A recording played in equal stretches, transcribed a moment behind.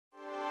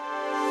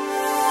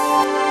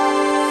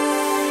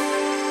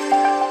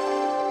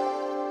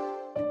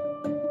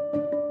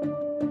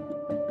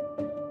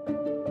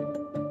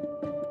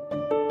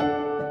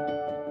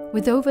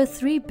With over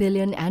 3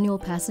 billion annual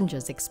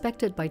passengers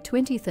expected by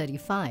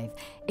 2035,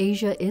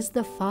 Asia is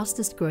the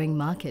fastest growing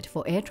market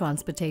for air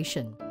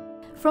transportation.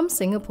 From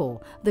Singapore,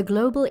 the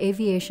global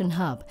aviation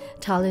hub,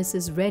 Thales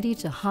is ready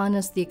to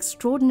harness the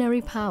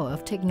extraordinary power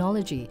of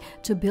technology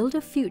to build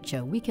a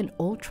future we can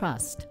all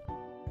trust.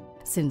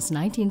 Since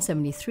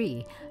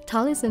 1973,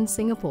 Thales in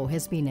Singapore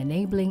has been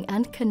enabling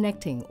and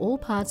connecting all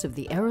parts of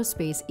the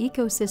aerospace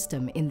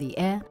ecosystem in the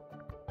air,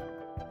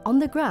 on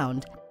the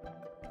ground,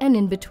 and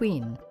in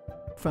between.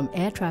 From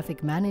air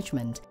traffic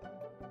management,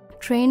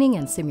 training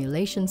and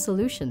simulation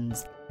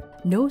solutions,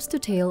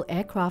 nose-to-tail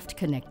aircraft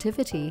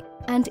connectivity,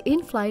 and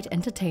in-flight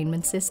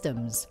entertainment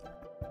systems.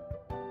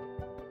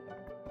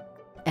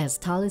 As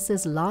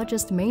Thales's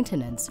largest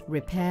maintenance,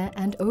 repair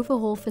and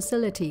overhaul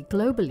facility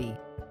globally,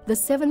 the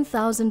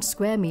 7,000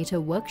 square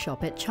meter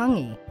workshop at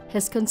Changi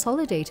has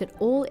consolidated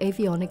all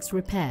avionics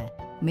repair,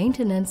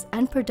 maintenance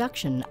and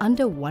production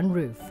under one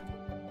roof.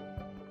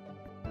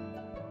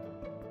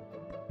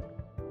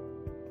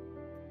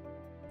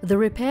 The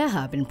repair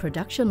hub and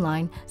production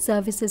line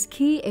services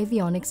key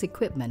avionics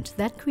equipment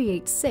that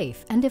creates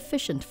safe and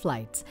efficient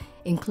flights,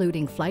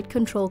 including flight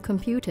control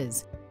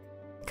computers,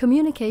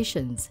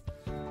 communications,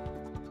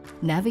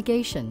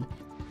 navigation,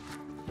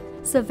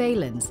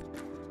 surveillance,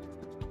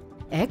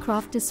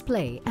 aircraft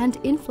display and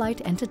in-flight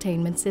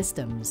entertainment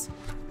systems.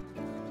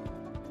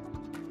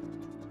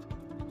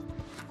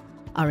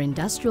 Our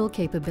industrial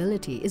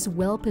capability is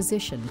well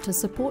positioned to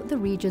support the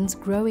region's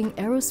growing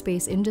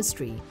aerospace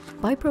industry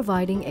by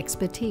providing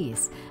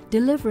expertise,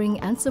 delivering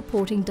and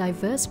supporting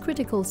diverse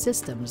critical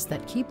systems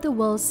that keep the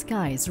world's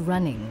skies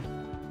running.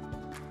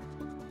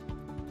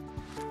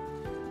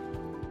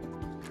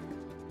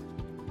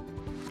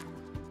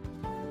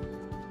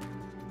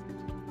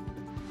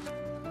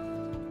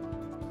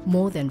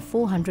 More than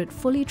 400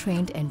 fully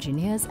trained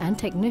engineers and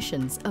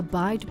technicians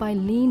abide by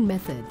lean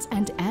methods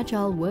and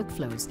agile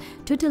workflows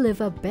to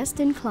deliver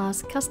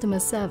best-in-class customer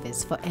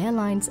service for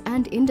airlines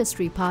and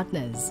industry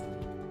partners.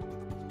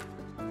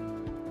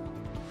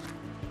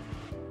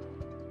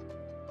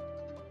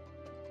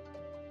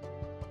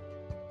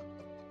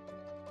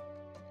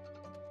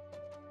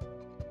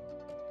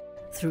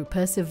 Through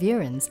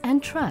perseverance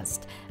and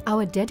trust,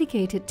 our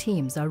dedicated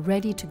teams are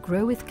ready to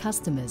grow with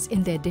customers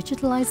in their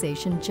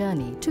digitalization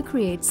journey to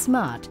create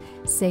smart,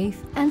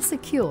 safe and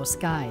secure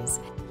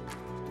skies.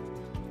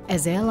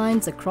 As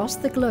airlines across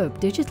the globe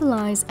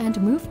digitalize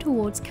and move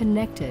towards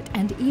connected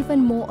and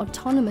even more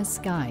autonomous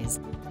skies,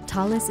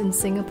 Thales in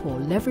Singapore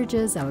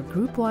leverages our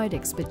group-wide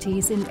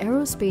expertise in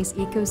aerospace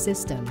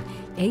ecosystem,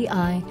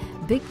 AI,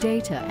 big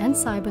data and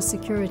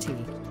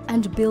cybersecurity,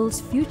 and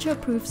builds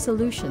future-proof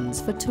solutions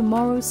for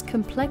tomorrow's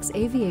complex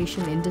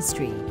aviation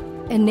industry,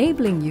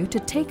 enabling you to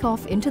take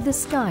off into the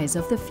skies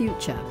of the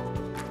future,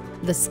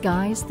 the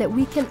skies that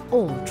we can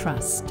all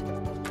trust.